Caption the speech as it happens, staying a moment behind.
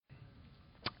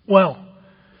Well,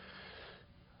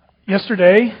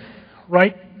 yesterday,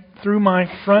 right through my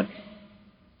front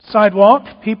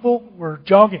sidewalk, people were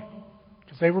jogging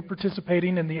because they were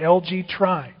participating in the LG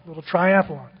Tri, little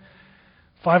triathlon.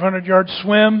 500-yard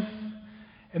swim,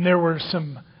 and there were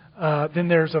then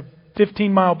there's a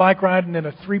 15-mile bike ride and then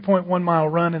a 3.1-mile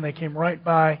run, and they came right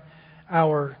by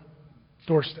our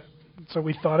doorstep. So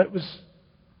we thought it was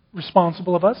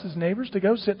responsible of us as neighbors to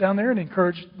go sit down there and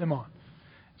encourage them on.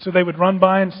 So they would run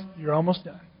by and say, "You're almost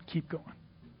done. Keep going.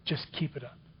 Just keep it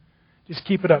up. Just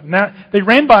keep it up." Now, they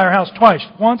ran by our house twice.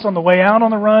 Once on the way out on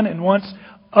the run and once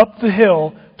up the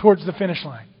hill towards the finish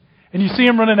line. And you see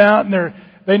them running out and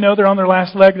they know they're on their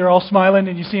last leg. They're all smiling,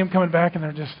 and you see them coming back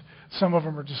and some of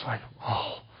them are just like,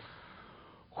 "Oh,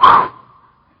 whew.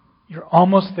 You're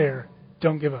almost there.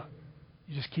 Don't give up.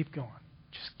 You just keep going.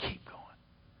 Just keep going.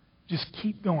 Just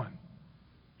keep going.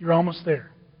 You're almost there."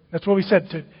 That's what we said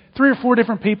to 3 or 4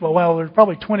 different people. Well, there's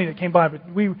probably 20 that came by, but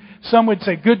some would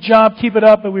say, "Good job, keep it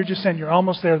up," but we were just saying, "You're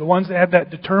almost there." The ones that had that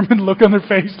determined look on their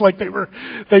face like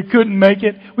they couldn't make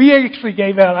it.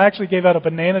 I actually gave out a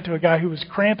banana to a guy who was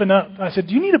cramping up. I said,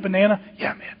 "Do you need a banana?"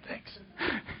 "Yeah, man, thanks."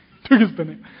 Took his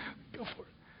banana. Go for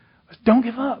it. Don't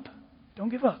give up. Don't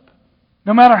give up.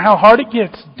 No matter how hard it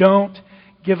gets, don't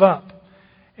give up.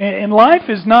 And life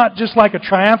is not just like a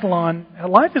triathlon.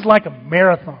 Life is like a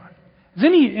marathon. Has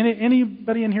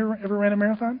anybody in here ever ran a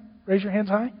marathon? Raise your hands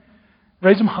high.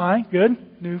 Raise them high.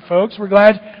 Good. New folks. We're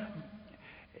glad.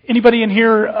 Anybody in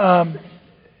here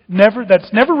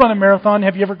that's never run a marathon?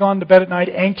 Have you ever gone to bed at night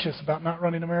anxious about not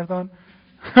running a marathon?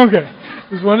 Okay.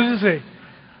 Just wanted to see.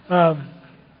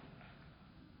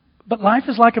 But life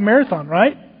is like a marathon,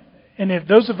 right? And if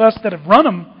those of us that have run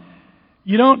them,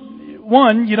 you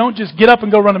don't just get up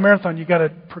and go run a marathon. You got to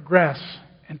progress.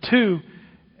 And 2,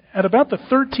 at about the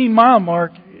 13-mile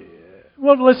mark,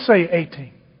 well, let's say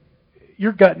 18,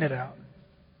 you're gutting it out.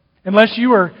 Unless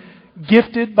you are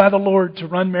gifted by the Lord to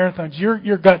run marathons,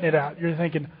 you're gutting it out. You're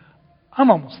thinking,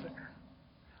 "I'm almost there.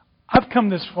 I've come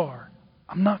this far.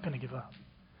 I'm not going to give up."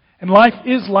 And life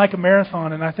is like a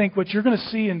marathon, and I think what you're going to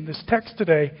see in this text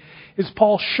today is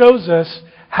Paul shows us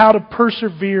how to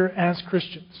persevere as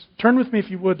Christians. Turn with me, if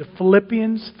you would, to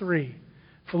Philippians 3.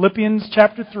 Philippians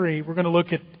chapter 3. We're going to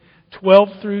look at 12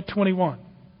 through 21.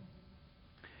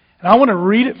 And I want to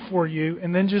read it for you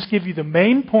and then just give you the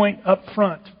main point up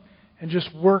front and just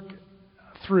work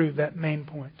through that main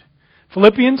point.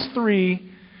 Philippians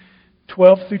 3,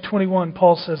 12 through 21,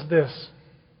 Paul says this: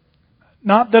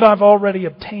 "Not that I've already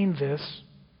obtained this,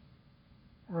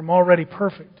 or am already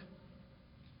perfect,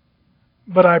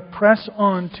 but I press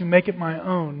on to make it my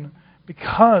own,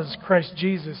 because Christ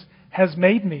Jesus has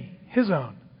made me His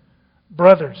own.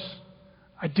 Brothers,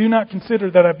 I do not consider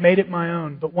that I've made it my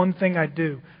own, but one thing I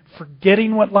do,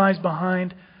 forgetting what lies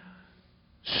behind,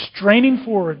 straining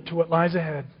forward to what lies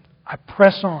ahead, I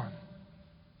press on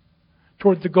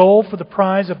toward the goal for the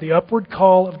prize of the upward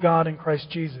call of God in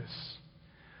Christ Jesus."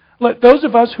 Let those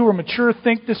of us who are mature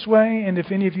think this way, and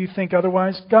if any of you think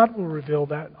otherwise, God will reveal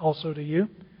that also to you.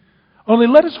 Only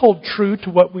let us hold true to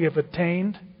what we have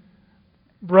attained.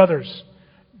 Brothers,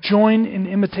 join in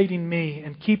imitating me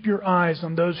and keep your eyes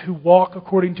on those who walk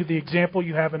according to the example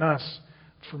you have in us.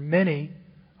 For many,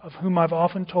 of whom I've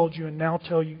often told you and now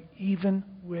tell you, even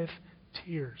with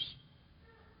tears,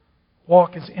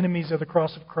 walk as enemies of the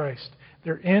cross of Christ.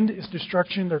 Their end is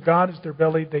destruction, their God is their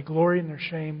belly, they glory in their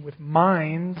shame with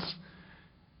minds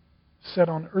set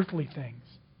on earthly things.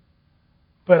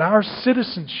 But our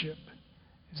citizenship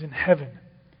is in heaven,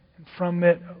 and from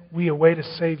it we await a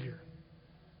Savior,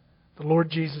 the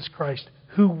Lord Jesus Christ,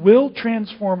 who will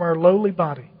transform our lowly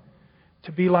body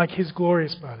to be like His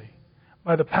glorious body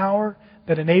by the power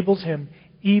that enables Him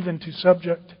even to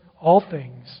subject all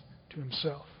things to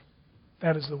Himself.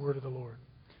 That is the word of the Lord.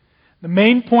 The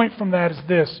main point from that is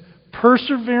this: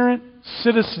 perseverant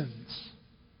citizens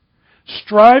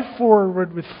strive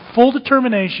forward with full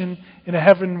determination in a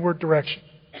heavenward direction.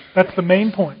 That's the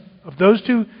main point. Of those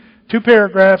two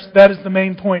paragraphs, that is the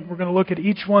main point. We're going to look at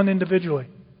each one individually.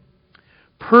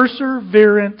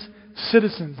 Perseverant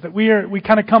citizens. That we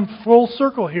kind of come full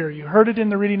circle here. You heard it in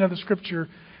the reading of the Scripture.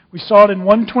 We saw it in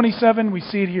 127. We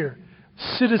see it here.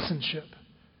 Citizenship.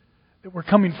 That we're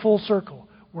coming full circle.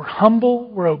 We're humble.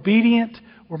 We're obedient.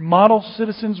 We're model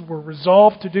citizens. We're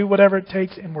resolved to do whatever it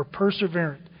takes, and we're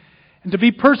perseverant. And to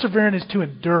be perseverant is to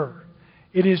endure.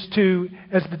 It is to,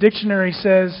 as the dictionary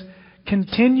says,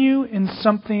 continue in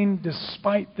something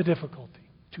despite the difficulty.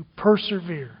 To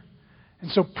persevere.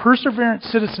 And so perseverant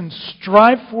citizens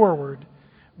strive forward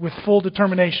with full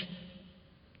determination.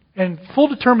 And full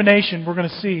determination, we're going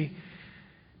to see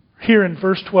here in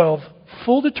verse 12,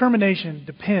 full determination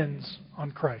depends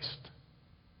on Christ.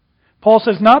 Paul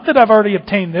says, not that I've already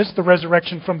obtained this, the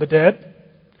resurrection from the dead.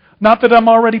 Not that I'm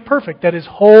already perfect, that is,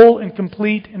 whole and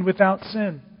complete and without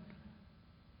sin.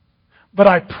 But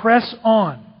I press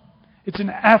on. It's an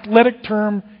athletic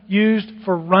term used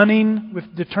for running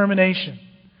with determination.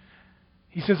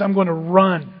 He says, I'm going to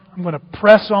run. I'm going to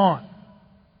press on.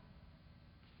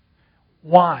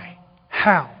 Why?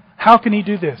 How? How can he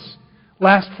do this?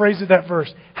 Last phrase of that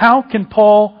verse. How can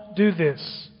Paul do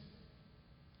this?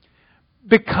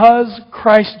 Because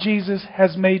Christ Jesus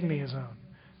has made me His own.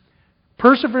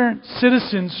 Perseverant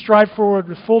citizens strive forward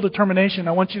with full determination.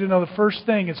 I want you to know the first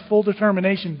thing is full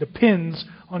determination depends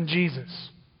on Jesus.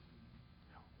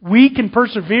 We can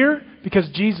persevere because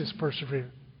Jesus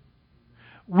persevered.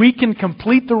 We can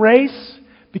complete the race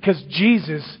because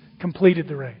Jesus completed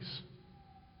the race.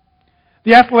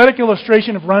 The athletic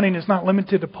illustration of running is not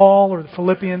limited to Paul or the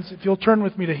Philippians. If you'll turn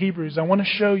with me to Hebrews, I want to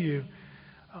show you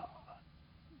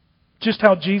just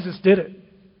how Jesus did it.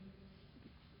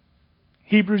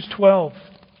 Hebrews 12,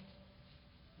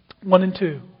 1 and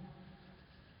 2.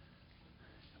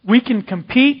 We can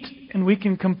compete and we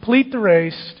can complete the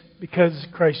race because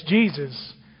Christ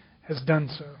Jesus has done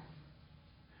so.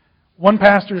 One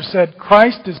pastor said,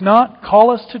 Christ does not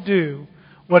call us to do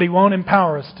what He won't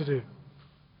empower us to do.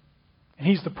 And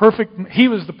He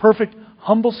was the perfect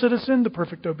humble citizen, the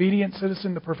perfect obedient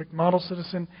citizen, the perfect model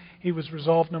citizen. He was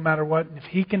resolved no matter what. And if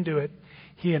He can do it,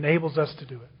 He enables us to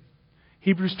do it.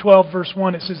 Hebrews 12 verse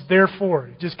 1, it says, therefore,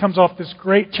 it just comes off this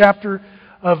great chapter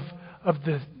of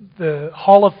the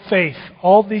hall of faith,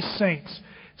 all these saints.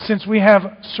 Since we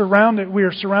are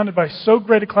surrounded by so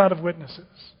great a cloud of witnesses,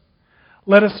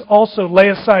 let us also lay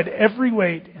aside every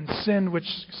weight and sin which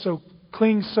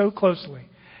clings so closely,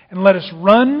 and let us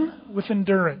run with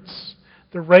endurance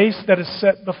the race that is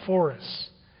set before us.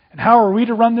 And how are we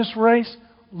to run this race?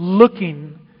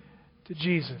 Looking to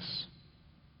Jesus.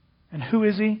 And who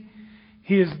is He?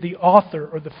 He is the author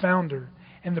or the founder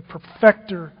and the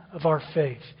perfecter of our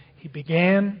faith. He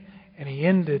began and He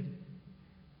ended.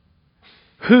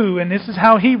 Who, and this is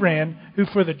how He ran, who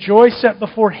for the joy set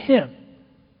before Him,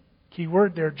 key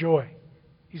word there, joy.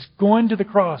 He's going to the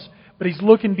cross, but He's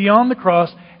looking beyond the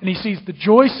cross and He sees the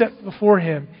joy set before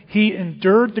Him. He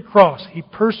endured the cross. He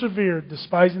persevered,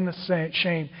 despising the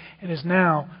shame, and is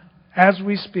now, as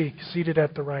we speak, seated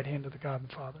at the right hand of the God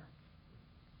and Father.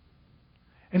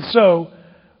 And so,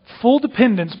 full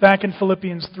dependence, back in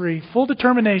Philippians 3, full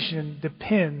determination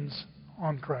depends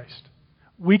on Christ.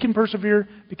 We can persevere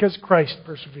because Christ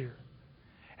persevered.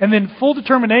 And then full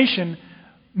determination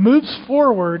moves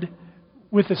forward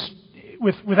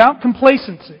without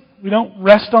complacency. We don't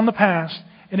rest on the past,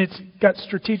 and it's got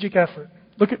strategic effort.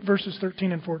 Look at verses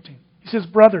 13 and 14. He says,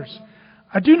 brothers,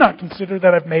 I do not consider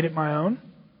that I've made it my own.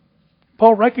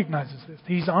 Paul recognizes this.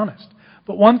 He's honest.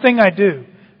 But one thing I do,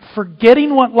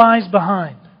 forgetting what lies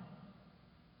behind.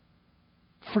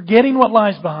 Forgetting what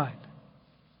lies behind.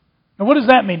 Now what does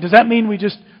that mean? Does that mean we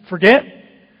just forget?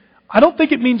 I don't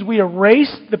think it means we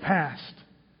erase the past.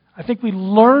 I think we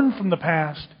learn from the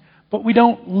past, but we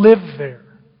don't live there.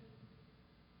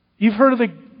 You've heard of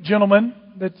the gentleman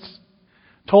that's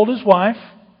told his wife,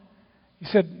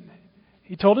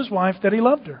 he told his wife that he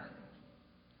loved her.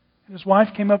 And his wife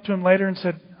came up to him later and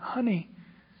said, honey,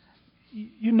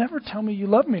 you never tell me you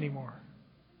love me anymore.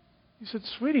 He said,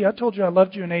 sweetie, I told you I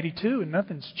loved you in 82 and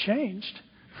nothing's changed.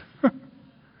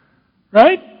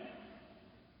 Right?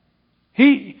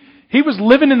 He was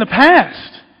living in the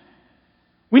past.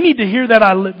 We need to hear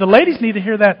that. The ladies need to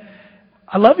hear that.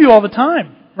 I love you all the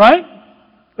time. Right?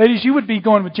 Ladies, you would be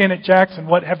going with Janet Jackson,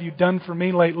 what have you done for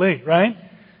me lately? Right?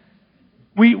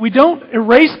 We don't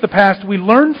erase the past. We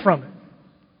learn from it.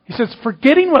 He says,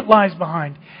 forgetting what lies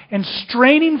behind and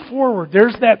straining forward.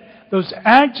 There's those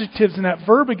adjectives and that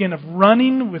verb again of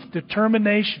running with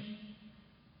determination.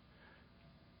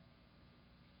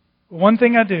 One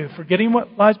thing I do, forgetting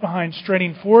what lies behind,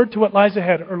 straining forward to what lies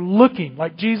ahead, or looking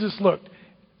like Jesus looked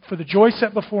for the joy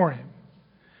set before Him.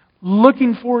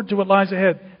 Looking forward to what lies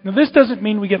ahead. Now this doesn't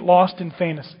mean we get lost in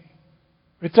fantasy.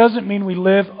 It doesn't mean we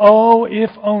live, oh, if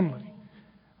only.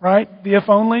 Right? The if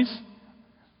onlys?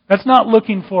 That's not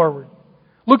looking forward.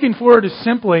 Looking forward is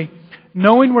simply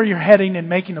knowing where you're heading and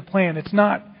making a plan. It's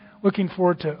not looking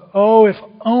forward to, oh, if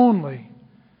only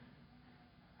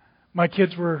my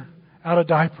kids were out of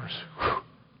diapers. Whew,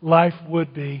 life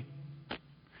would be.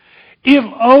 If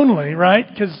only, right?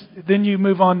 Because then you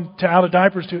move on to out of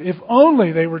diapers to, if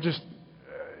only they were just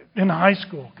in high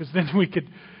school. Because then we could,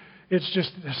 it's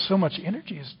just, there's so much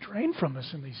energy is drained from us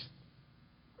in these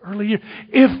early years.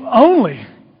 If only,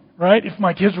 right? If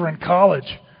my kids were in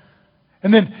college.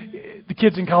 And then the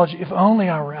kids in college, if only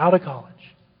I were out of college.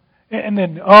 And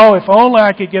then, if only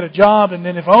I could get a job, and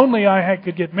then if only I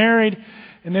could get married,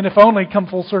 and then if only, come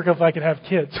full circle, if I could have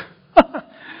kids.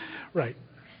 Right.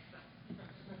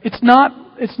 It's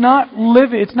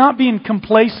not being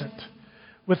complacent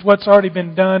with what's already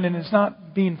been done, and it's not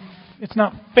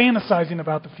fantasizing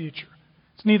about the future.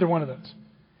 It's neither one of those.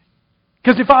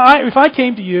 Because if I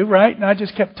came to you, right, and I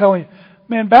just kept telling you,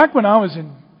 man, back when I was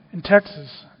in Texas,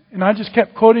 and I just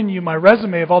kept quoting you my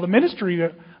resume of all the ministry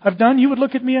I've done, you would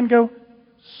look at me and go,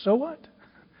 so what?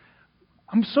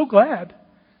 I'm so glad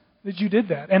that you did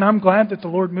that. And I'm glad that the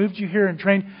Lord moved you here and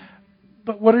trained.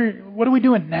 But what are we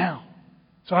doing now?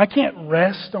 So I can't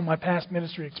rest on my past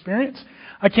ministry experience.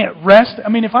 I can't rest. I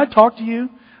mean, if I talk to you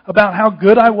about how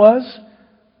good I was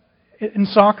in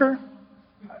soccer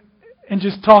and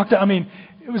just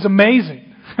it was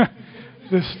amazing.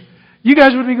 You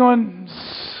guys would be going,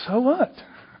 so what?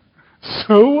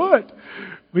 So what?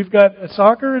 We've got a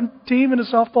soccer team and a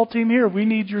softball team here. We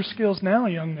need your skills now,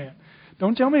 young man.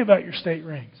 Don't tell me about your state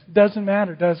rings. It doesn't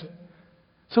matter, does it?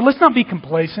 So let's not be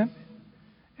complacent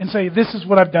and say, this is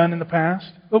what I've done in the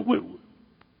past. But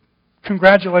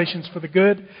congratulations for the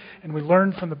good, and we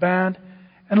learned from the bad.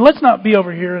 And let's not be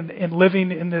over here and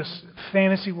living in this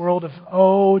fantasy world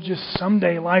of, just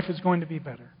someday life is going to be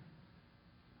better.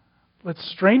 Let's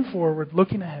strain forward,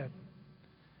 looking ahead.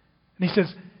 And he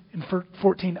says in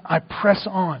 14, I press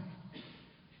on.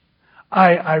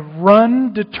 I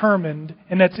run determined,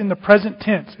 and that's in the present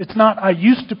tense. It's not I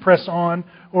used to press on,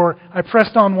 or I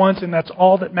pressed on once and that's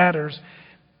all that matters.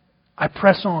 I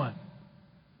press on.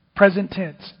 Present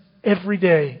tense. Every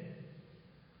day.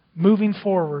 Moving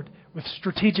forward with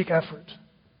strategic effort.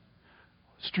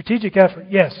 Strategic effort,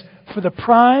 yes. For the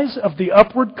prize of the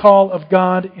upward call of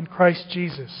God in Christ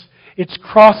Jesus. It's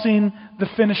crossing the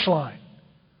finish line.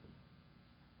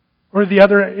 Or the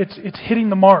other, it's hitting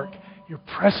the mark. You're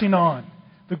pressing on.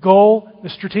 The goal, the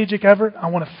strategic effort, I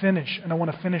want to finish, and I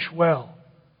want to finish well.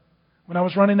 When I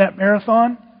was running that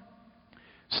marathon,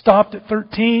 stopped at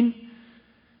 13,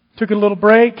 took a little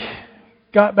break,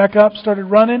 got back up, started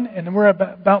running, and then we're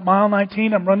about mile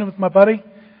 19. I'm running with my buddy,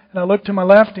 and I look to my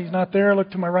left, he's not there. I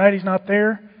look to my right, he's not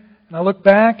there. And I look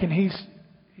back, and he's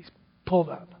pulled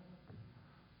up.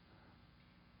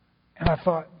 And I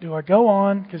thought, do I go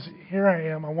on? Because here I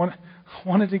am. I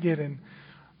wanted to get in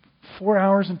 4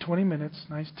 hours and 20 minutes,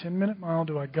 nice 10-minute mile.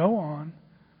 Do I go on?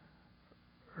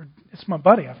 Or it's my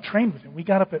buddy. I've trained with him. We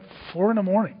got up at 4 in the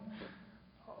morning.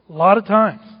 A lot of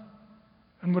times.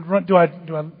 And would run.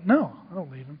 No, I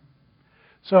don't leave him.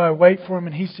 So I wait for him,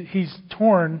 and he's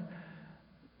torn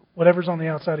whatever's on the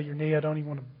outside of your knee. I don't even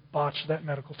want to botch that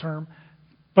medical term.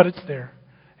 But it's there.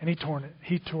 And he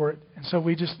tore it. And so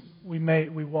we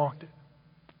walked it.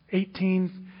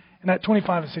 18, and at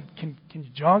 25 I said, can you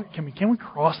jog? Can we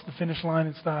cross the finish line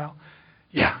in style?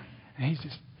 Yeah. And he's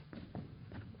just,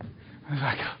 I was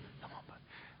like, come on, buddy.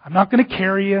 I'm not going to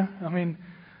carry you. I mean,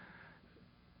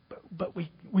 but we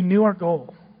knew our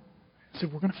goal. I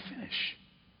said, we're going to finish.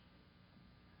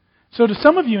 So to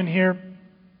some of you in here,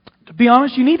 to be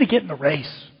honest, you need to get in the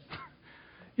race.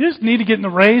 You just need to get in the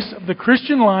race of the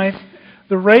Christian life,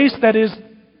 the race that is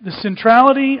the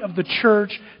centrality of the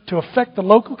church to affect the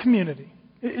local community.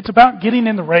 It's about getting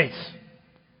in the race.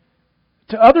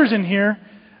 To others in here,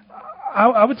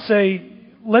 I would say,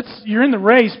 you're in the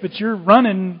race, but you're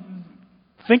running,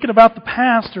 thinking about the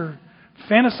past or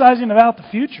fantasizing about the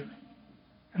future.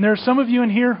 And there are some of you in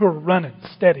here who are running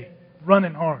steady,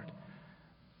 running hard.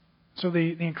 So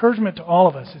the encouragement to all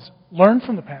of us is learn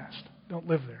from the past. Don't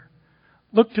live there.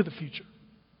 Look to the future.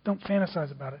 Don't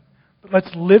fantasize about it. But let's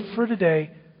live for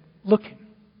today, looking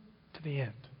to the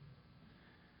end.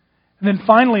 And then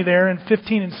finally there in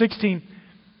 15 and 16,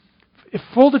 if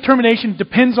full determination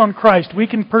depends on Christ, we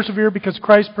can persevere because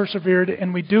Christ persevered,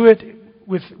 and we do it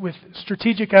with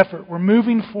strategic effort. We're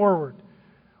moving forward.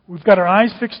 We've got our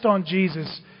eyes fixed on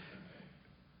Jesus.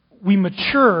 We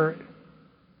mature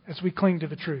as we cling to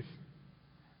the truth.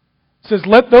 It says,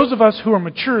 let those of us who are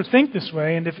mature think this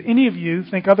way, and if any of you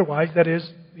think otherwise, that is,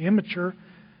 the immature,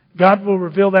 God will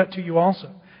reveal that to you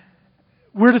also.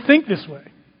 We're to think this way.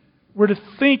 We're to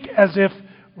think as if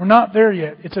we're not there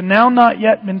yet. It's a now not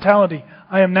yet mentality.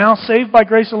 I am now saved by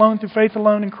grace alone, through faith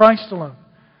alone, in Christ alone.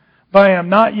 But I am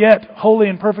not yet holy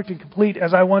and perfect and complete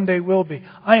as I one day will be.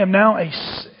 I am now a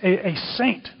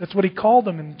saint. That's what he called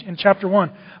them in chapter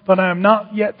 1. But I am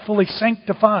not yet fully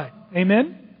sanctified.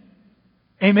 Amen?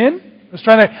 Amen? Let's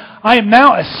try that. I am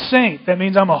now a saint. That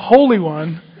means I'm a holy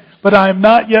one. But I am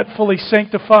not yet fully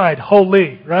sanctified,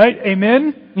 holy, right?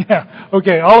 Amen? Yeah.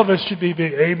 Okay, all of us should be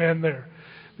big amen there.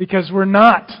 Because we're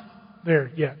not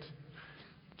there yet.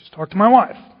 Just Just talk to my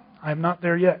wife. I'm not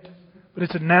there yet. But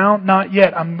it's a now, not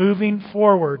yet. I'm moving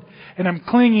forward. And I'm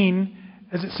clinging,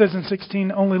 as it says in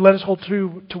 16, only let us hold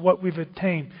true to what we've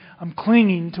attained. I'm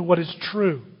clinging to what is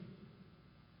true.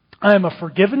 I am a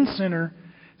forgiven sinner,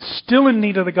 still in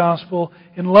need of the gospel,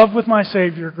 in love with my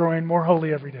Savior, growing more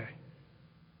holy every day.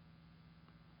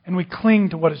 And we cling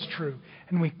to what is true.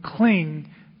 And we cling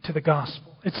to the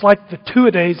gospel. It's like the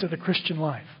two-a-days of the Christian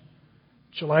life.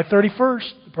 July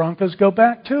 31st, the Broncos go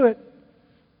back to it.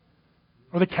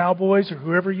 Or the Cowboys, or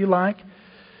whoever you like.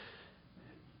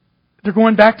 They're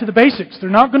going back to the basics. They're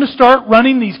not going to start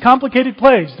running these complicated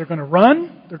plays. They're going to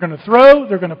run, they're going to throw,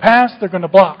 they're going to pass, they're going to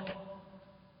block.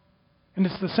 And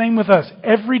it's the same with us.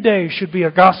 Every day should be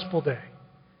a gospel day.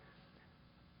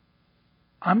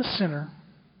 I'm a sinner,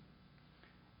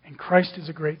 and Christ is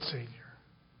a great Savior.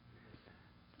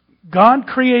 God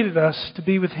created us to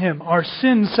be with Him. Our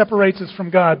sin separates us from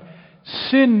God.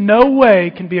 Sin no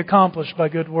way can be accomplished by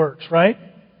good works, right?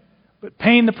 But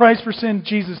paying the price for sin,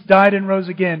 Jesus died and rose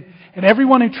again. And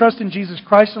everyone who trusts in Jesus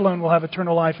Christ alone will have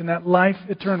eternal life. And that life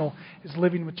eternal is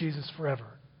living with Jesus forever.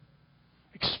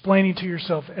 Explaining to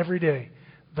yourself every day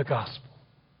the gospel.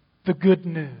 The good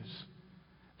news.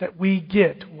 That we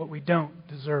get what we don't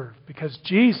deserve. Because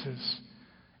Jesus,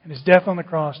 in His death on the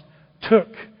cross, took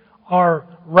our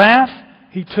wrath.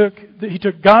 He took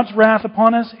God's wrath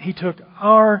upon us. He took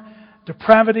our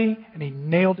depravity and He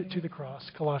nailed it to the cross.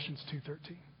 Colossians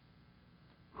 2:13.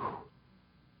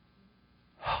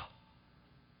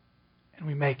 And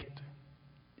we make it.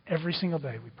 Every single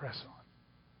day we press on.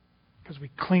 Because we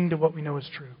cling to what we know is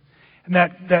true. And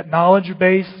that knowledge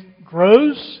base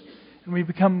grows and we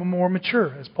become more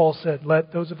mature. As Paul said,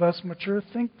 let those of us mature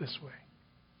think this way.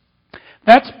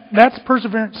 That's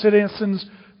perseverant citizens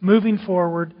moving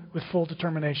forward with full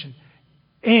determination.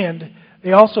 And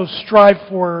they also strive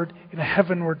forward in a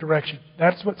heavenward direction.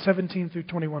 That's what 17 through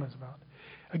 21 is about.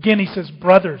 Again, he says,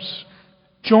 brothers,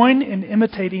 join in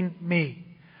imitating me.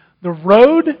 The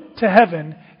road to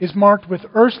heaven is marked with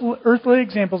earthly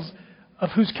examples of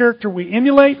whose character we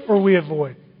emulate or we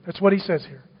avoid. That's what he says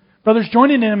here. Brothers, join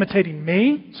in imitating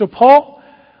me. So Paul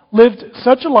lived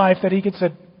such a life that he could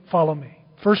say, follow me.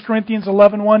 1 Corinthians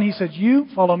 11:1, he said, you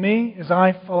follow me as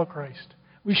I follow Christ.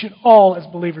 We should all, as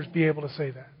believers, be able to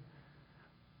say that.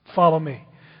 Follow me.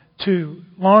 To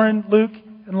Lauren, Luke,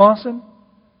 and Lawson,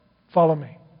 follow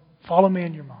me. Follow me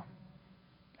and your mom.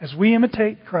 As we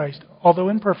imitate Christ, although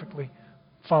imperfectly,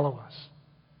 follow us.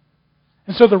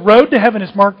 And so the road to heaven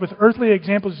is marked with earthly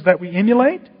examples that we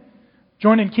emulate.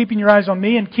 Join in keeping your eyes on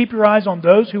me and keep your eyes on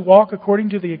those who walk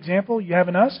according to the example you have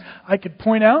in us. I could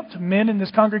point out to men in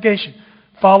this congregation,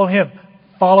 follow him,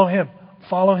 follow him,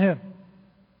 follow him.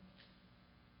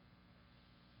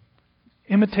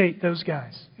 Imitate those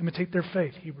guys. Imitate their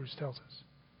faith, Hebrews tells us.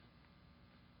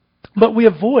 But we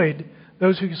avoid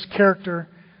those whose character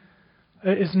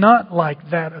is not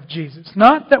like that of Jesus.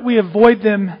 Not that we avoid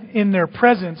them in their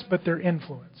presence, but their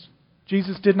influence.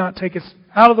 Jesus did not take us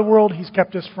out of the world. He's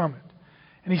kept us from it.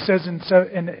 And he says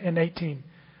in 18,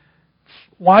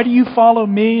 why do you follow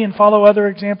me and follow other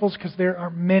examples? Because there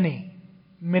are many,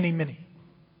 many, many,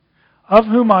 of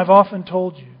whom I've often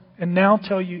told you, and now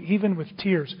tell you even with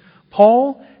tears.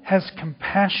 Paul has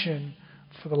compassion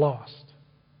for the lost.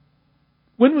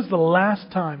 When was the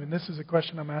last time, and this is a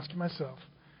question I'm asking myself,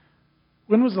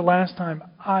 when was the last time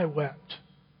I wept?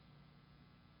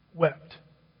 Wept.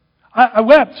 I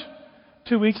wept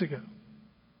 2 weeks ago.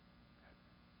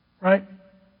 Right?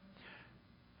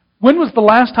 When was the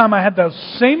last time I had those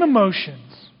same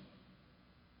emotions,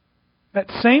 that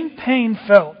same pain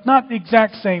felt, not the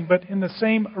exact same, but in the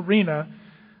same arena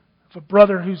of a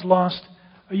brother who's lost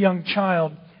a young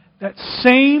child, that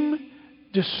same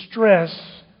distress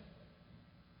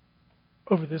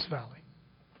over this valley?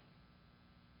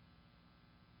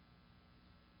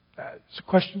 It's a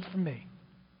question for me.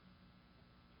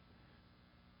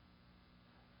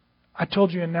 I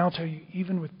told you and now tell you,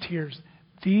 even with tears,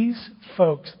 these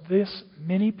folks, this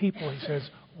many people, he says,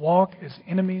 walk as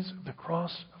enemies of the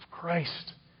cross of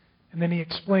Christ. And then he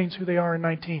explains who they are in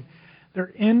 19.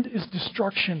 Their end is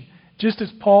destruction. Just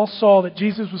as Paul saw that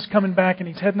Jesus was coming back and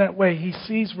he's heading that way, he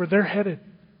sees where they're headed.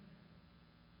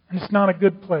 And it's not a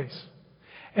good place.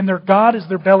 And their God is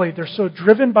their belly. They're so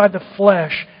driven by the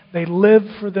flesh, they live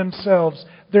for themselves.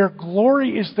 Their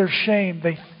glory is their shame.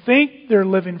 They think they're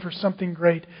living for something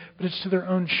great, but it's to their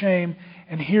own shame.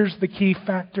 And here's the key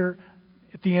factor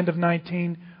at the end of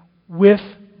 19. With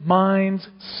minds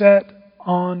set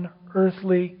on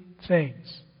earthly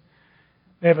things.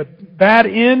 They have a bad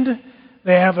end.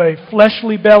 They have a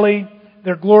fleshly belly.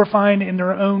 They're glorifying in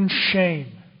their own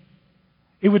shame.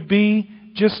 It would be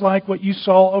just like what you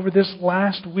saw over this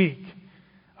last week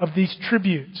of these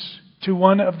tributes to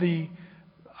one of the,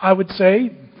 I would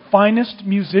say, finest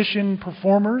musician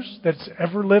performers that's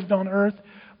ever lived on earth,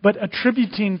 but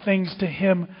attributing things to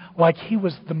Him like He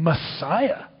was the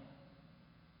Messiah.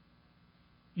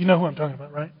 You know who I'm talking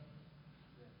about, right?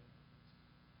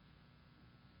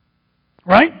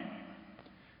 Right?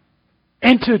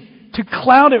 And to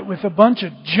cloud it with a bunch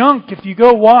of junk, if you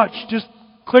go watch, just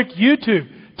click YouTube,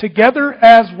 Together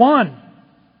as One,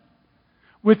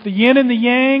 with the yin and the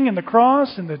yang and the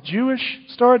cross and the Jewish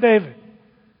Star of David.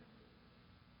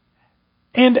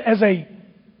 And as a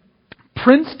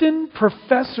Princeton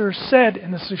professor said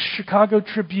in the Chicago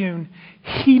Tribune,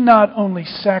 He not only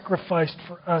sacrificed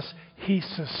for us, He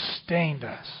sustained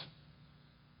us.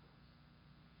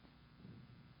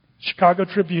 Chicago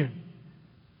Tribune.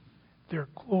 Their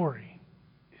glory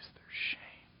is their shame.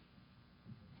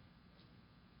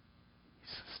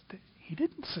 He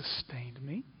didn't sustain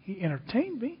me. He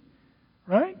entertained me.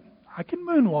 Right? I can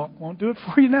moonwalk. Won't do it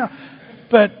for you now.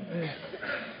 But,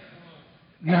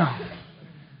 no.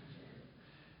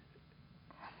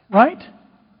 Right?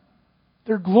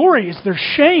 Their glory is their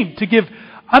shame to give.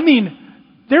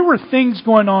 There were things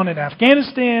going on in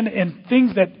Afghanistan and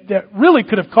things that really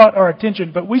could have caught our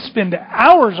attention, but we spend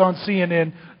hours on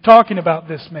CNN talking about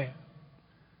this man.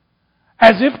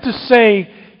 As if to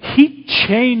say, he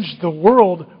changed the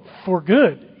world for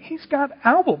good. He's got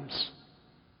albums.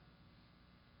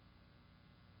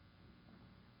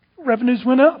 Revenues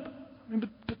went up.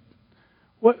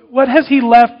 But what has he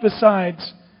left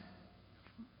besides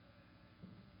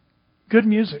good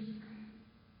music?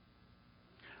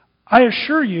 I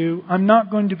assure you, I'm not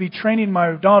going to be training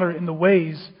my daughter in the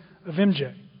ways of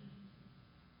MJ.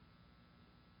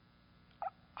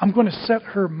 I'm going to set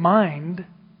her mind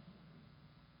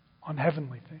on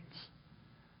heavenly things.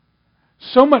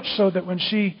 So much so that when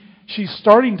she's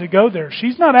starting to go there,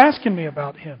 she's not asking me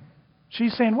about Him.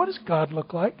 She's saying, what does God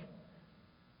look like?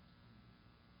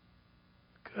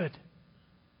 Good.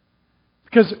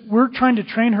 Because we're trying to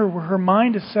train her where her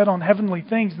mind is set on heavenly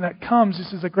things, and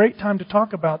this is a great time to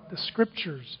talk about the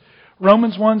Scriptures.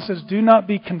 Romans 1 says, do not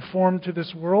be conformed to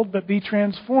this world, but be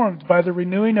transformed by the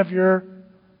renewing of your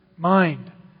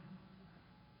mind.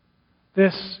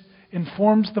 This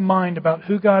informs the mind about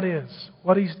who God is,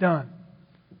 what He's done.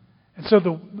 And so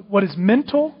what is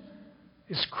mental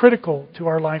is critical to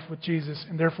our life with Jesus,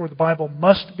 and therefore the Bible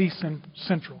must be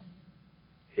central.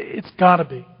 It's got to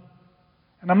be.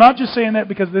 And I'm not just saying that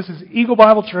because this is Eagle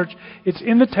Bible Church. It's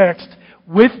in the text,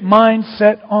 with minds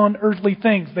set on earthly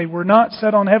things. They were not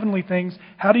set on heavenly things.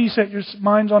 How do you set your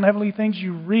minds on heavenly things?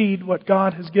 You read what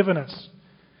God has given us.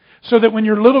 So that when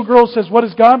your little girl says, what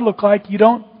does God look like? You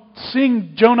don't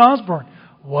sing Joan Osborne.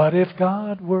 What if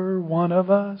God were one of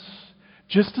us?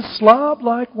 Just a slob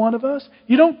like one of us?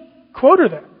 You don't quote her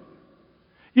that.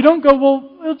 You don't go,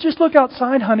 well, just look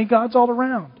outside, honey. God's all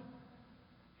around.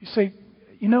 You say,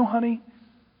 honey,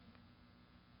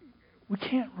 we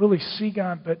can't really see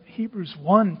God, but Hebrews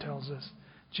 1 tells us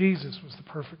Jesus was the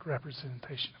perfect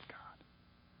representation of God.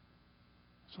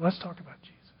 So let's talk about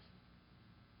Jesus.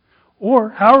 Or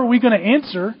how are we going to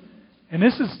answer, and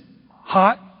this is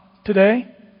hot today,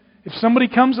 if somebody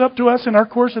comes up to us in our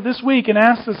course of this week and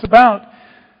asks us about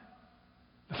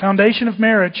the foundation of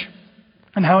marriage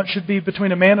and how it should be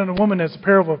between a man and a woman as a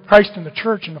parable of Christ and the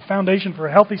church and the foundation for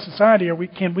a healthy society,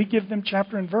 can we give them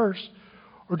chapter and verse?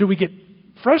 Or do we get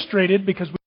frustrated because we